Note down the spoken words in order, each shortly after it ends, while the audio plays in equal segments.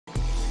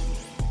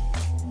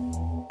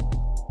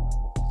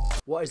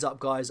What is up,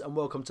 guys, and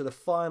welcome to the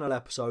final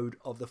episode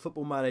of the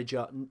Football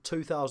Manager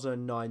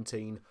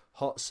 2019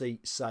 Hot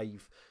Seat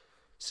Save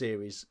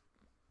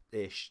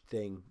series-ish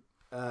thing.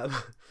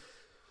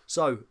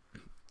 So,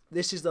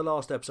 this is the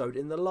last episode.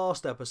 In the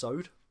last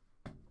episode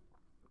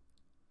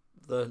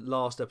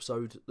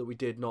that we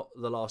did, not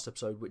the last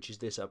episode, which is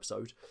this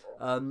episode,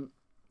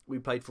 we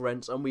played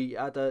Fairense and we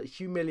had a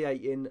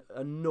humiliating,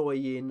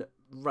 annoying,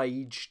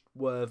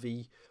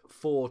 rage-worthy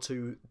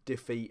 4-2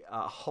 defeat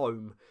at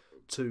home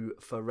to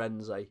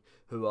Fairense,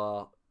 who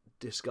are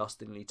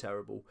disgustingly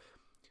terrible.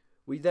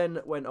 We then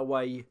went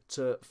away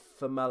to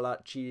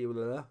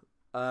Famalaci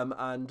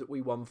and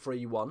we won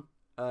 3-1.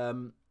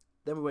 Then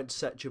we went to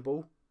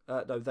Setchable.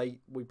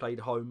 We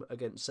played home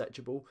against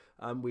Setchable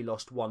and we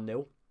lost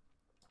 1-0.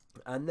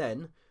 And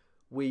then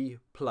we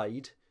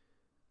played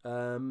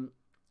Vizela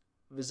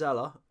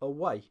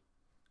away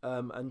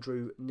and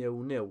drew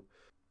 0-0.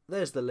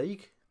 There's the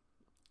league,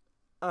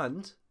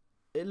 and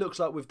it looks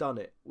like we've done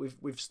it.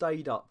 We've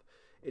stayed up.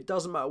 It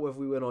doesn't matter whether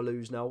we win or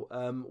lose now.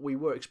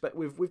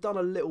 We've done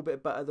a little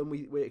bit better than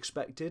we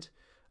expected.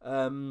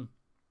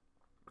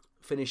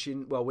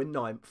 Finishing, well, we're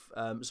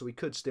 9th, so we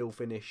could still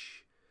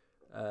finish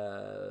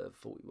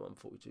 41,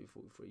 42,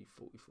 43,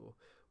 44.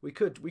 We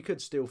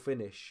could still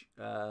finish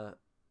 13th,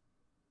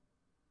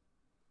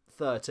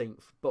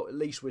 but at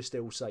least we're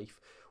still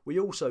safe. We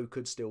also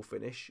could still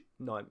finish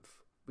 9th.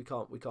 We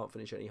can't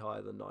finish any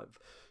higher than 9th.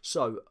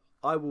 So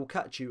I will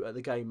catch you at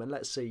the game and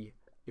let's see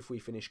if we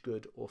finish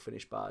good or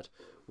finish bad.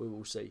 We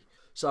will see.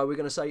 So we're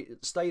going to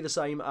stay the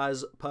same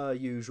as per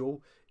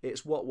usual.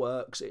 It's what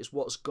works. It's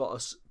what's got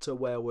us to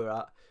where we're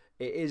at.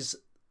 It is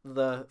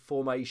the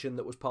formation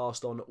that was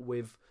passed on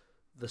with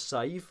the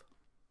save.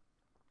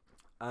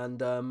 And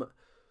the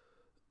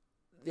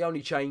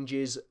only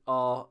changes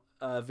are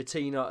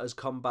Vitina has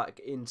come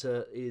back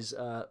into his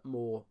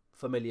more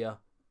familiar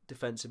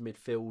defensive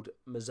midfield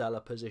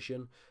Mazzella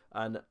position,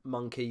 and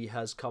Monkey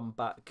has come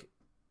back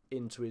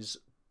into his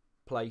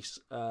place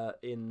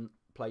in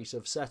place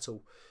of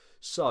Settle.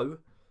 So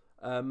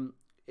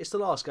it's the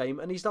last game,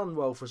 and he's done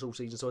well for us all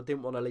season, so I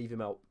didn't want to leave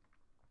him out.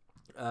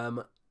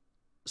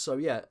 So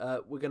yeah,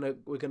 we're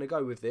gonna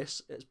go with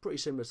this. It's pretty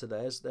similar to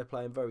theirs. They're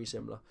playing very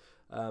similar.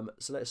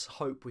 So let's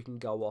hope we can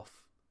go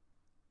off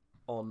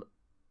on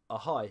a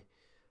high.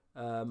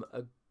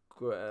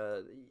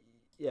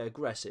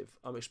 Aggressive.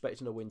 I'm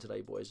expecting a win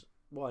today, boys.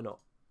 Why not?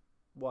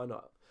 Why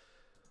not?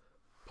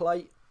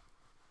 Play.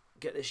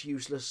 Get this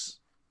useless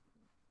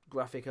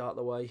graphic out of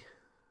the way.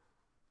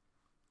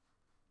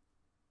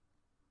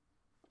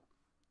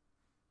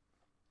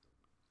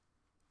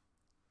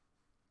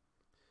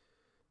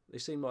 They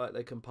seem like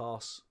they can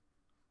pass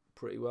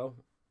pretty well.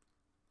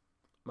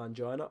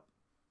 Mangina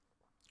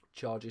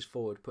charges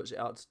forward, puts it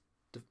out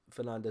to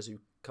Fernandez, who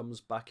comes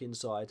back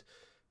inside,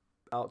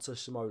 out to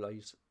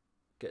Simoles,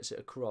 gets it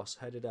across,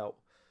 headed out,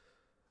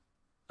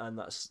 and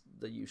that's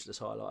the useless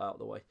highlight out of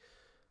the way.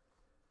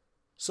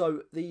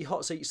 So the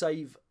hot seat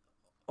save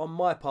on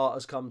my part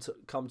has come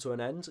to an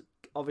end.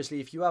 Obviously,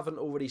 if you haven't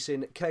already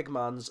seen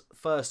Kegman's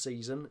first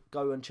season,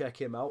 go and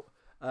check him out.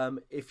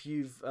 If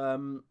you've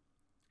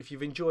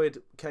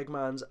enjoyed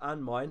Kegman's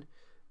and mine,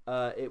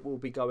 it will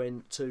be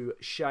going to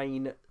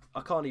Shane.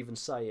 I can't even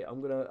say it. I'm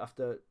gonna have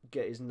to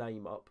get his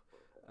name up.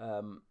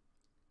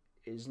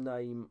 His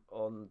name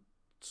on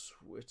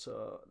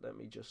Twitter. Let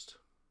me just.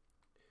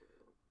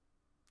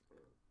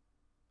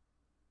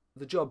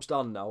 The job's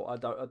done now. I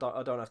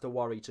don't have to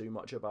worry too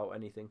much about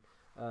anything.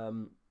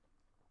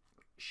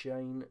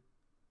 Shane.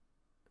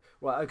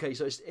 Right. Okay.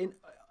 So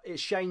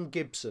it's Shane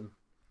Gibson.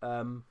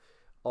 On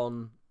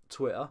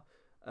Twitter.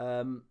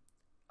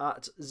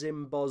 At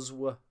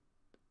ZimboZW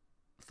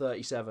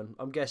 37.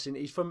 I'm guessing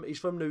he's from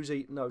New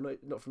Zealand. No,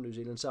 not from New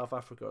Zealand. South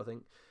Africa, I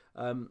think.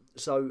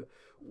 So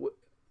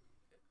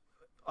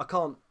I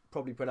can't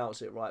probably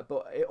pronounce it right,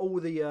 but all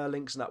the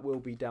links and that will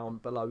be down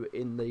below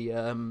in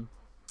the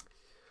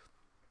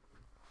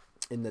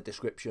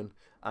description,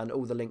 and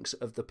all the links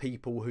of the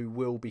people who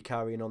will be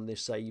carrying on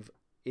this save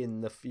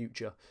in the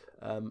future.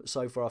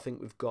 So far, I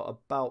think we've got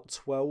about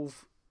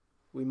 12.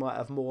 We might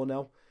have more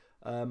now,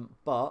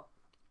 but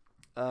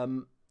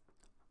I'm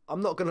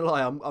not going to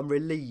lie. I'm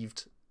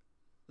relieved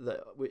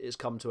that it's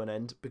come to an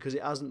end, because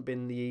it hasn't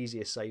been the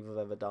easiest save I've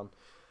ever done.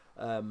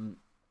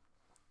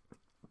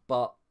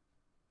 But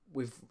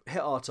we've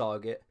hit our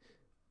target.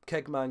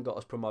 Kegman got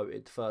us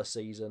promoted first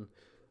season.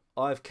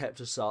 I've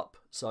kept us up.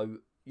 So,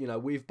 you know,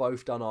 we've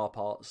both done our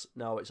parts.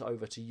 Now it's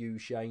over to you,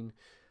 Shane.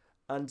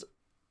 And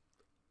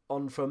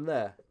on from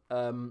there.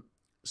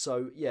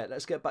 So, yeah,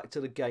 let's get back to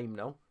the game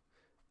now.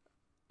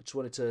 I just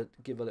wanted to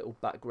give a little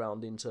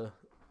background into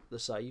the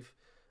save.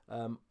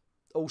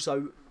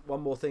 Also,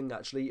 one more thing,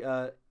 actually.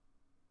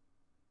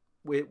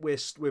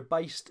 We're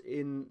based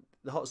in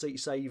the Hot Seat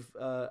Save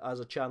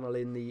as a channel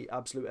in the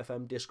Absolute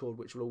FM Discord,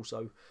 which will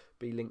also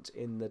be linked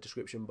in the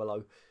description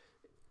below.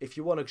 If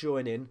you want to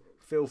join in,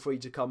 feel free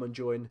to come and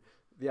join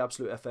the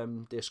Absolute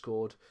FM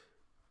Discord.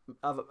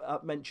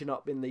 Mention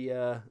up in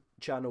the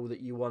channel that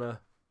you wanna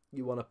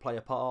play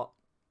a part,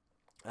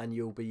 and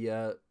you'll be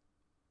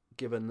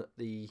given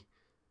the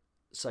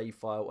save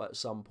file at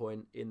some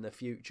point in the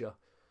future.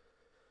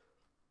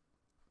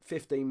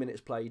 15 minutes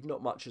played,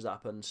 not much has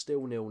happened,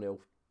 still 0-0.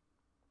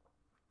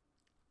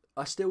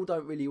 I still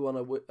don't really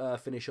want to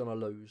finish on a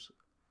lose,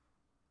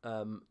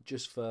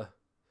 just for,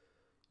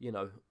 you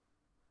know,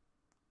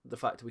 the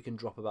fact that we can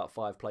drop about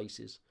 5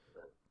 places.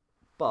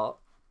 But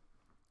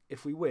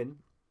if we win,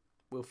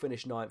 we'll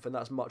finish 9th, and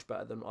that's much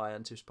better than I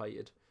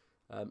anticipated,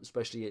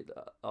 especially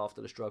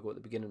after the struggle at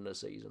the beginning of the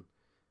season.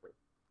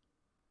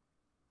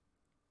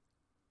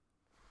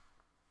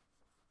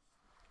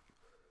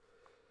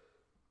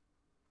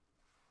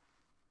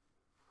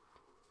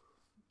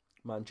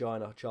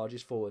 Mangina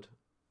charges forward.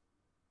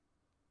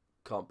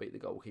 Can't beat the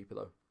goalkeeper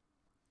though.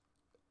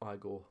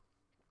 Igor.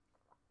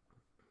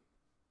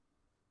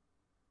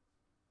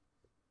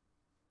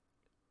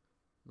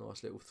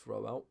 Nice little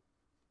throw out.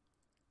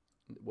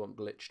 It wasn't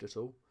glitched at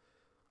all.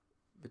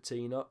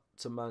 Vitina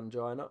to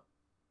Mangina.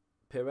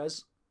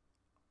 Perez.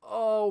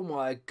 Oh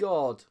my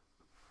god.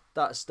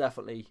 That's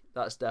definitely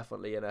an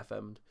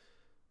FM'd.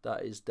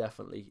 That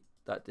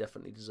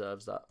definitely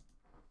deserves that.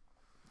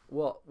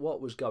 What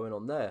was going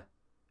on there?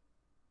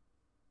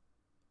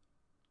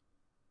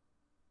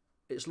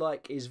 It's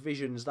like his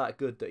vision's that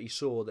good that he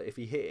saw that if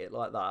he hit it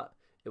like that,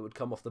 it would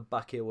come off the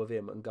back heel of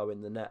him and go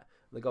in the net.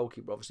 And the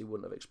goalkeeper obviously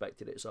wouldn't have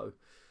expected it. So,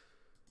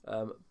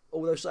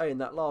 although saying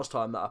that, last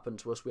time that happened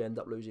to us, we end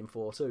up losing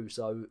 4-2.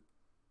 So,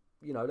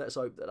 you know, let's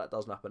hope that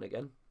doesn't happen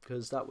again,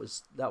 because that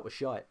was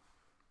shite.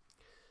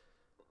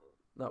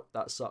 No,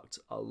 that sucked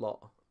a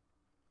lot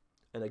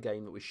in a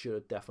game that we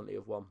should definitely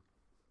have won.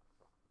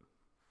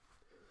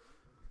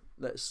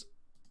 Let's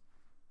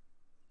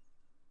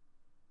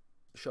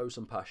show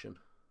some passion.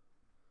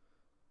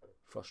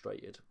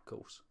 Frustrated, of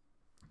course.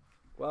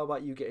 Well, how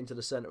about you get into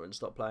the centre and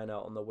stop playing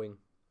out on the wing,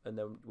 and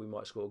then we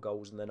might score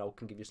goals, and then I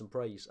can give you some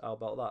praise. How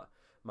about that,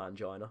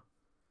 Mangina?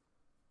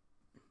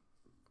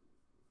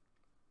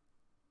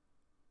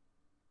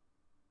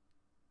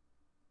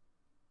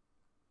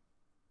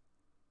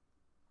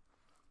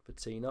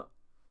 Vitina.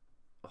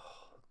 Oh,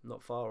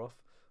 not far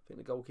off. I think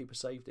the goalkeeper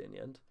saved it in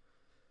the end.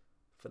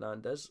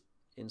 Fernandez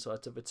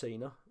inside to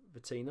Vitina.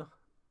 Vitina.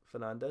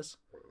 Fernandez.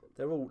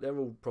 They're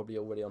all probably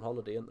already on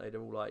holiday, aren't they?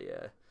 They're all like,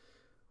 yeah,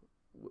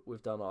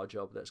 we've done our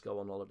job, let's go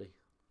on holiday.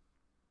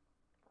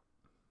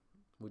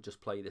 We'll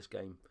just play this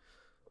game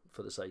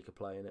for the sake of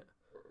playing it.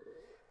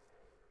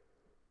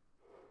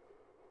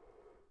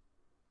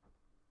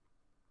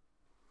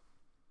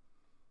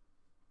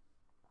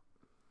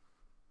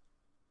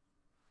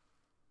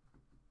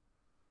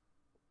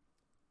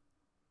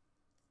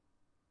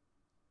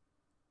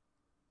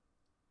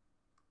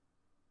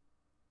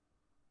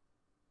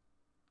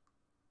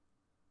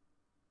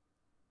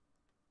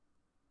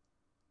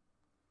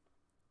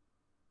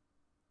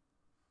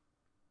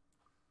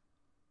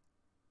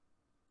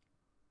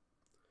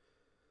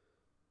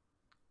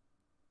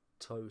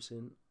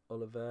 Tosin,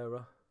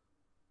 Oliveira,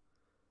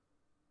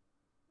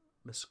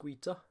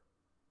 Mesquita.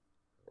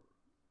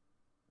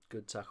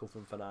 Good tackle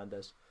from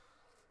Fernandez.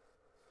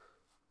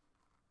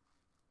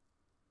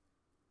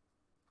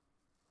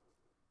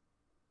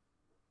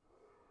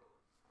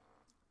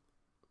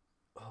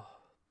 Oh.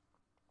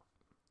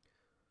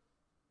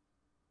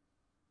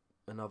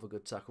 Another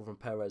good tackle from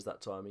Perez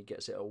that time. He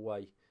gets it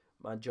away.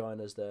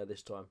 Mangina's there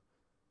this time.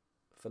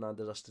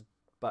 Fernandez has to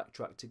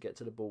backtrack to get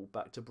to the ball.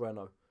 Back to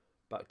Breno.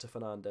 Back to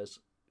Fernandez.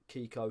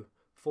 Kiko.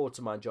 Forward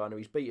to Mangina.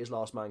 He's beat his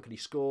last man. Can he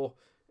score?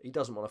 He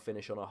doesn't want to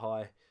finish on a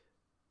high.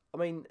 I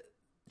mean,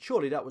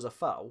 surely that was a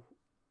foul.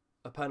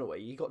 A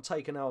penalty. He got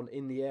taken out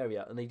in the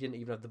area and he didn't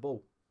even have the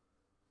ball.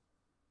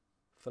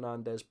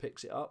 Fernandez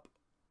picks it up.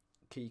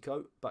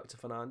 Kiko. Back to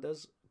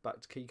Fernandez.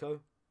 Back to Kiko.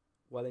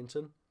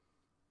 Wellington.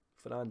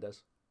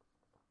 Fernandez.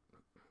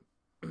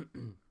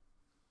 And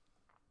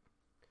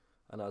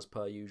as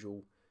per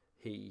usual,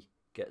 he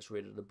gets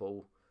rid of the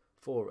ball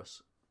for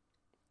us.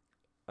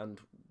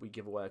 And we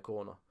give away a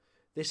corner.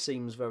 This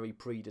seems very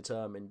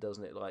predetermined,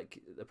 doesn't it? Like,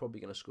 they're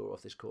probably going to score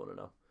off this corner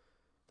now.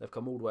 They've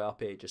come all the way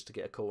up here just to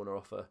get a corner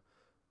off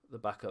the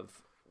back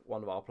of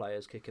one of our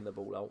players kicking the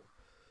ball out.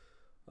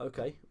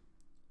 Okay.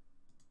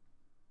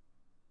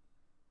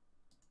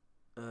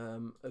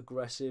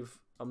 Aggressive.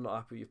 I'm not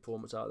happy with your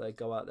performance out there.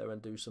 Go out there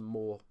and do some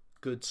more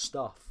good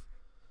stuff.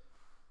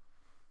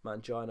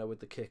 Mangina with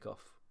the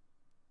kickoff.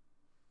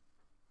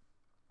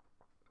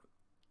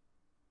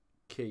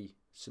 Key.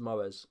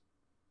 Simoes.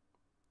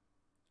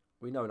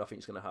 We know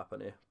nothing's going to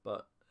happen here,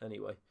 but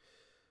anyway.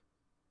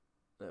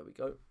 There we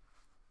go.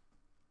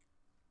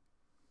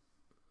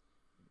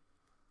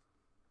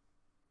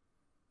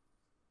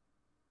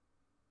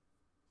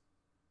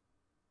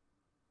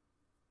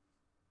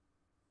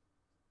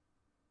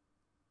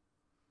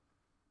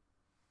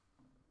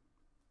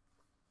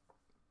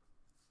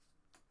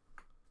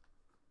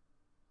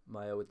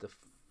 Mayo with the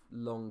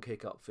long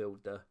kick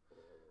upfield there.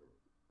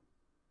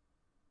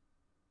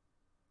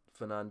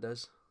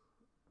 Fernandez.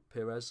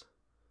 Perez.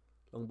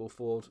 Long ball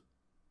forward.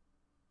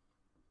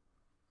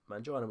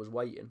 Mangina was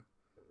waiting,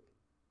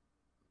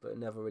 but it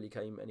never really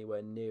came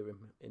anywhere near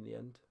him in the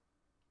end.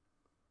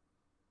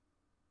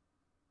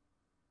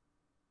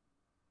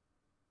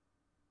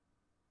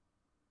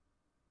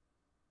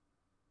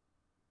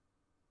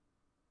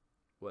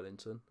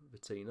 Wellington,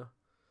 Vitina.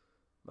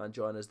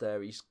 Mangina's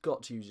there. He's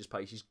got to use his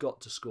pace. He's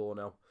got to score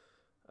now.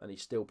 And he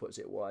still puts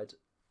it wide.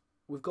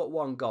 We've got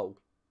one goal,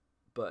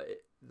 but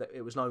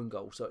it was an own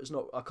goal. So it's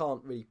not. I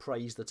can't really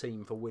praise the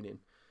team for winning,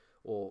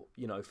 or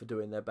for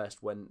doing their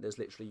best when there's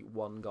literally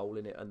one goal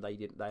in it and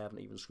they haven't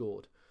even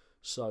scored.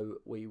 So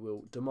we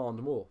will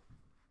demand more.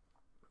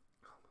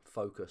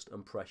 Focused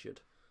and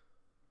pressured.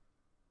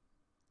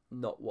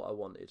 Not what I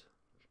wanted.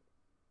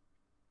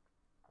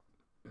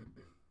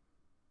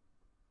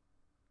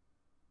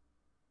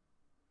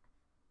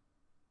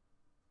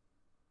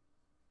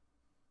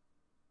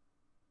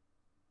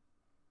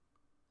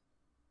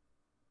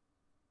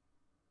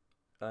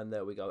 And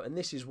there we go. And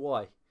this is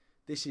why.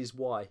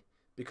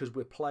 Because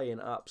we're playing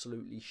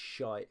absolutely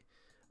shite.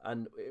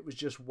 And it was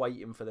just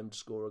waiting for them to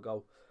score a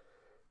goal.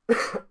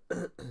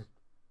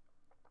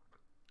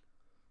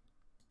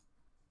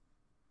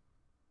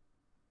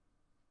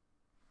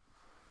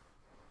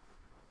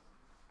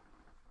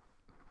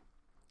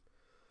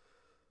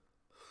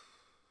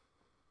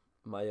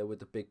 Maya with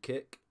the big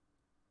kick.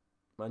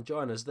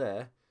 Mangina's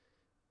there.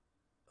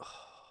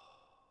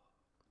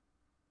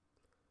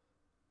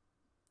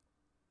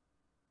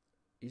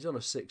 He's on a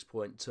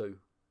 6.2.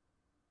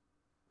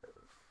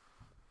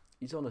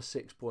 He's on a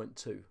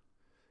 6.2.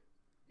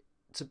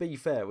 To be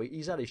fair,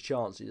 he's had his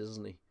chances,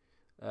 hasn't he?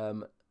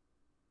 So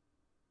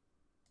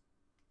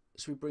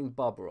we bring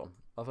Bubba on.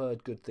 I've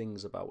heard good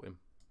things about him.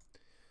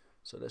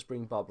 So let's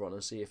bring Bubba on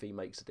and see if he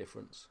makes a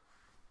difference.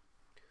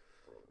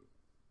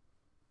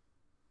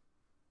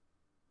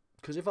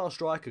 Because if our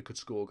striker could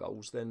score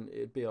goals, then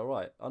it'd be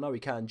alright. I know he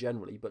can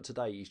generally, but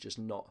today he's just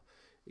not.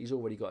 He's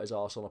already got his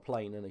arse on a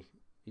plane, hasn't he?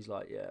 He's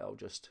like, yeah, I'll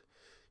just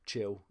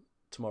chill.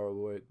 Tomorrow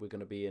we're going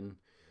to be in...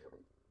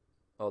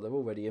 Oh, they're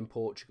already in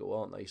Portugal,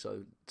 aren't they?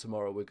 So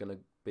tomorrow we're going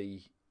to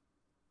be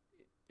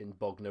in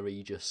Bognor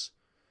Regis,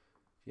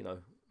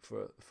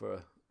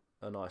 for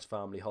a nice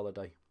family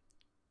holiday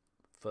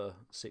for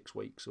 6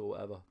 weeks or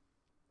whatever.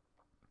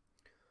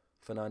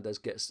 Fernandez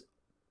gets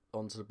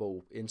onto the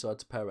ball, inside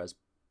to Perez.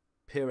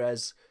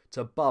 Perez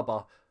to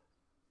Bubba.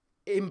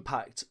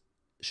 Impact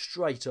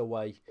straight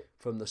away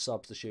from the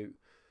substitute.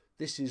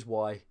 This is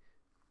why...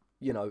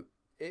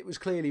 it was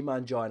clearly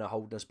Mangina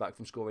holding us back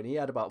from scoring. He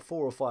had about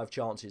 4 or 5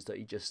 chances that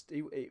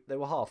they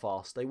were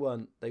half-assed. They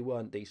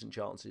weren't decent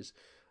chances.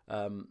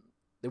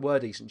 They were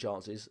decent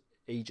chances.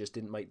 He just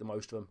didn't make the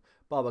most of them.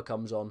 Bubba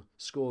comes on,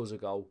 scores a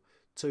goal,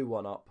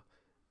 2-1 up.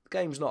 The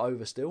game's not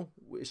over still.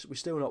 We've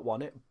still not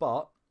won it,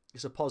 but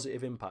it's a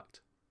positive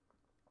impact.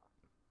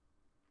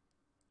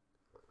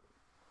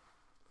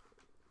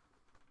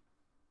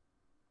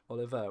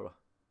 Oliveira.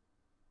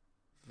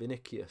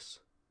 Vinicius.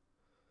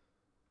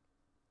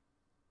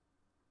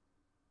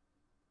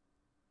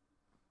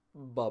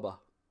 Bubba.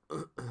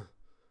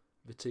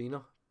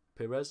 Vitina.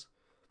 Perez.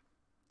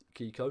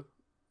 Kiko.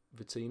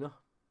 Vitina.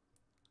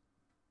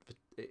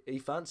 He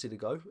fancied a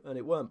go, and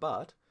it weren't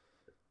bad.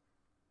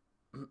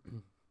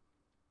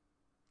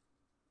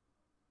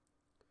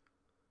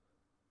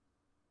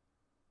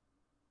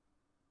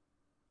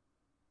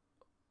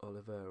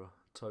 Oliveira.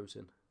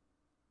 Tosin.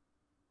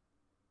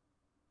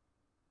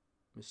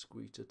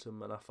 Misquita to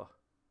Manafa.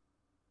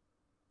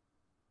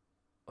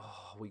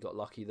 Oh, we got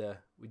lucky there.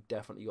 We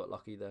definitely got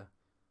lucky there.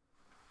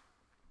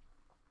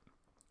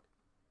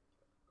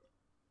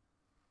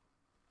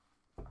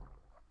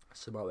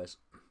 Simoes.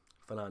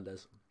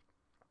 Fernandez.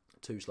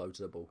 Too slow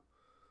to the ball.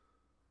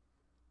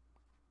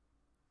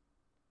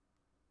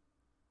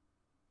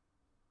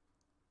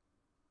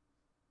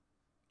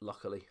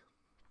 Luckily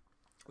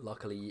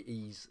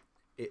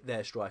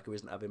their striker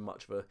isn't having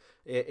much of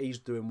a... He's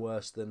doing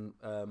worse than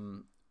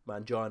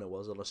Mangina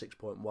was on a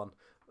 6.1.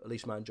 At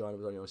least Mangina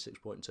was only on a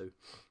 6.2.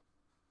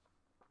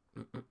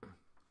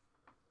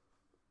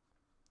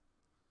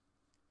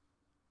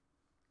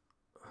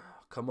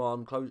 Come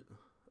on, close...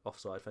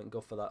 Offside, thank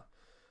God for that.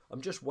 I'm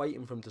just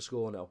waiting for him to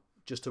score now,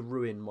 just to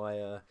ruin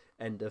my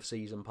end of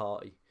season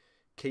party.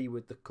 Key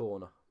with the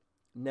corner.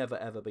 Never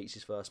ever beats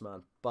his first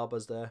man.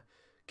 Bubba's there.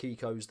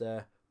 Kiko's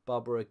there.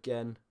 Bubba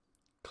again.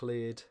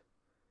 Cleared.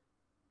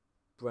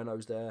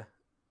 Breno's there.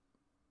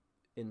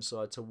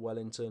 Inside to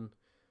Wellington.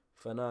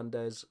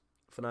 Fernandez.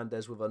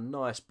 Fernandez with a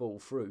nice ball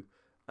through.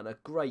 And a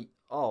great...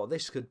 Oh,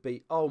 this could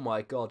be... Oh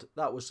my God.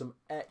 That was some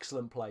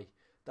excellent play.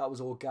 That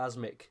was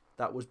orgasmic.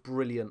 That was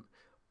brilliant.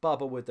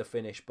 Bubba with the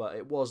finish, but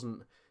it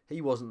wasn't.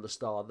 He wasn't the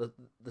star. The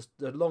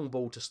long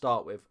ball to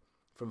start with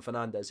from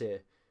Fernandez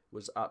here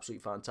was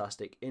absolutely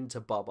fantastic. Into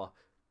Bubba,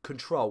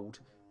 controlled,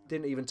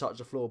 didn't even touch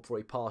the floor before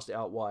he passed it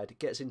out wide.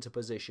 Gets into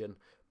position,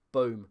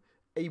 boom.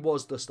 He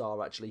was the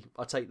star actually.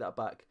 I take that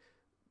back.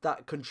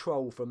 That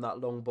control from that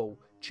long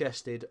ball,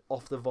 chested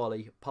off the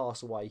volley,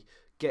 pass away,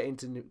 get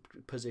into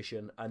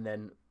position, and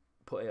then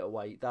put it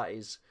away. That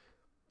is.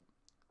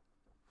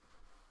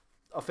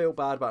 I feel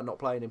bad about not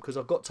playing him because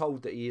I've got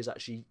told that he is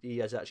actually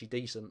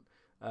decent.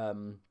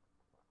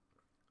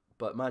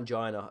 But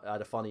Mangina had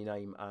a funny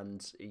name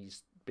and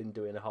he's been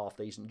doing a half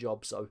decent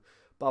job. So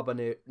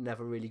Bubba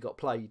never really got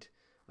played.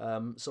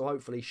 So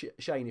hopefully,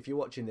 Shane, if you're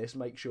watching this,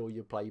 make sure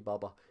you play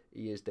Bubba.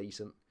 he is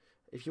decent.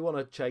 If you want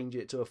to change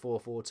it to a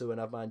 4-4-2 and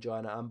have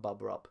Mangina and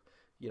Bubba up,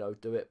 you know,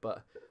 do it.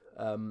 But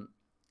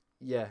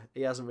yeah,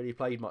 he hasn't really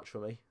played much for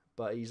me,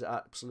 but he's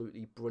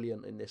absolutely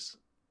brilliant in this.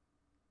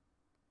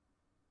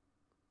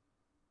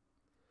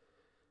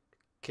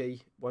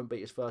 Key won't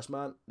beat his first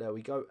man. There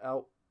we go.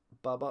 Out.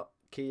 Bubba.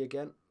 Key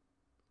again.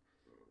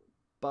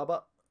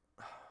 Bubba.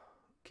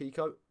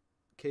 Kiko.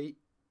 Key.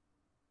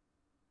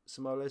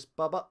 Simoles.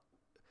 Bubba.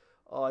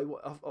 I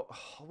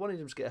wanted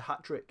him to get a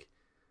hat-trick.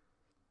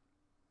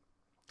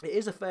 It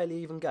is a fairly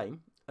even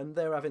game, and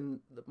they're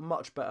having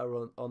much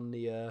better on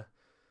the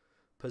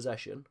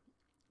possession.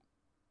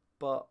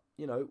 But,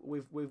 you know,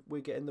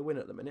 we're getting the win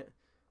at the minute.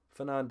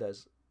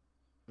 Fernandez.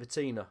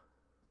 Vitina.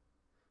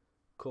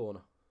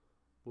 Corner.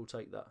 We'll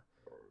take that.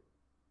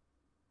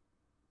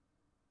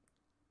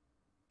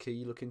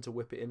 Key looking to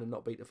whip it in and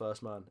not beat the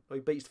first man. Oh,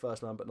 he beats the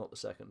first man, but not the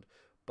second.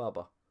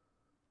 Bubba.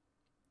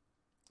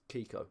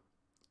 Kiko.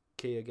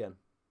 Key again.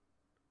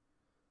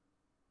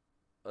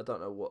 I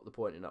don't know what the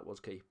point in that was,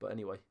 Key. But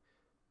anyway.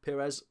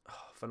 Perez.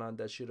 Oh,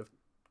 Fernandez should have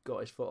got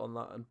his foot on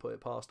that and put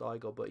it past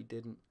Igor, but he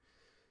didn't.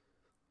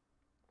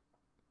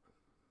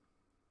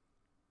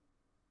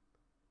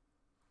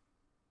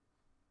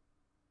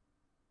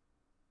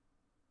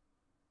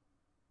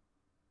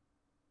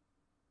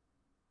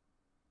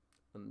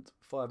 And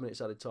 5 minutes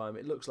added time.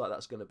 It looks like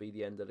that's going to be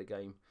the end of the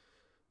game.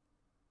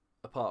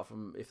 Apart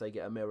from if they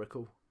get a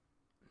miracle.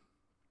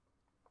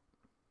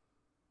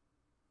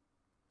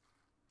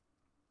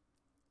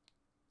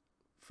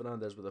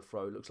 Fernandez with a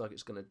throw. Looks like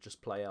it's going to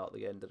just play out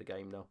the end of the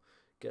game now.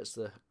 Gets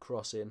the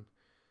cross in.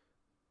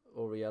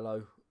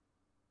 Auriello.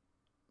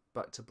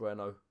 Back to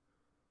Breno.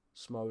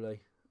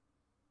 Smoley.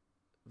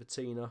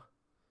 Vitina.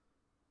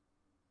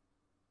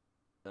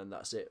 And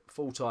that's it.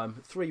 Full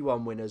time.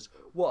 3-1 winners.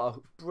 What a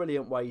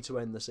brilliant way to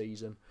end the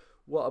season.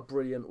 What a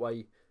brilliant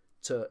way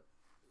to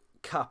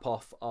cap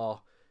off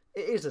our...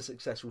 It is a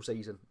successful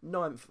season.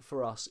 9th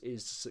for us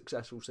is a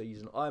successful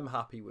season. I'm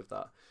happy with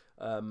that.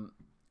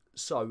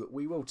 So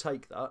we will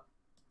take that.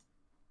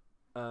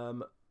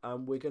 And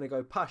we're going to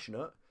go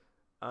passionate.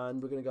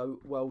 And we're going to go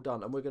well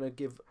done. And we're going to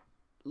give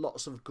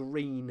lots of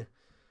green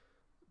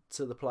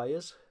to the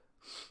players.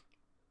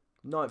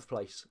 9th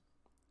place.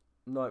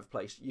 9th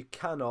place. You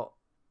cannot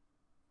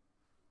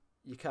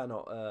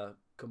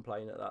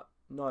complain at that.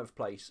 9th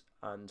place,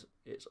 and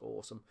it's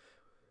awesome.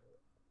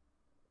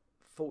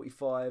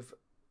 45,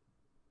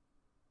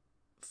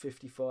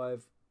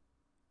 55.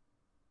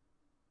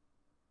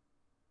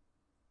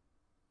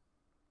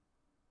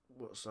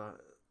 What's that?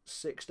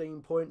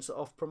 16 points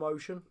off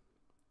promotion.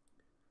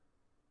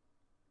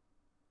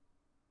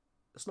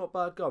 It's not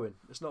bad going.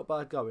 It's not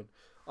bad going.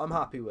 I'm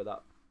happy with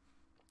that.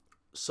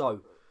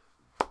 So,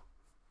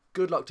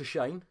 good luck to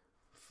Shane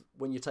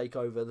when you take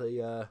over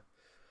the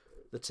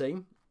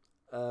team.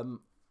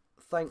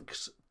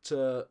 Thanks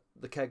to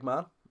the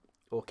Kegman,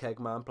 or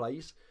Kegman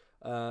Plays,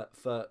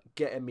 for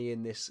getting me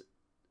in this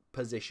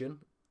position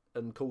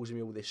and causing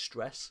me all this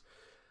stress.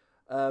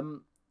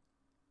 I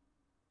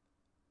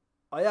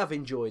have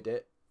enjoyed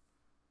it.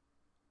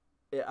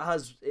 It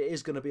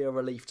is going to be a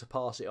relief to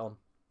pass it on,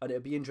 and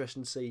it'll be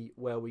interesting to see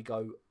where we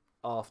go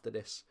after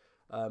this.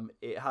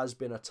 It has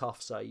been a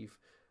tough save,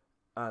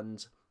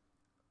 and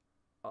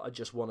I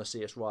just want to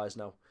see us rise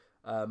now.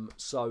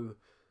 So,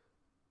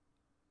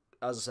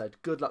 as I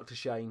said, good luck to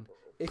Shane.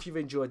 If you've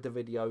enjoyed the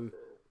video,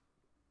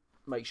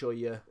 make sure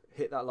you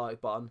hit that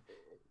like button.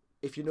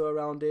 If you're new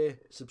around here,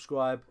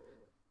 subscribe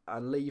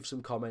and leave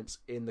some comments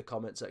in the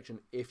comment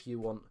section if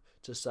you want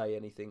to say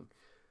anything.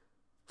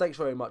 Thanks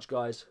very much,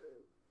 guys.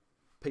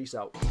 Peace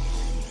out.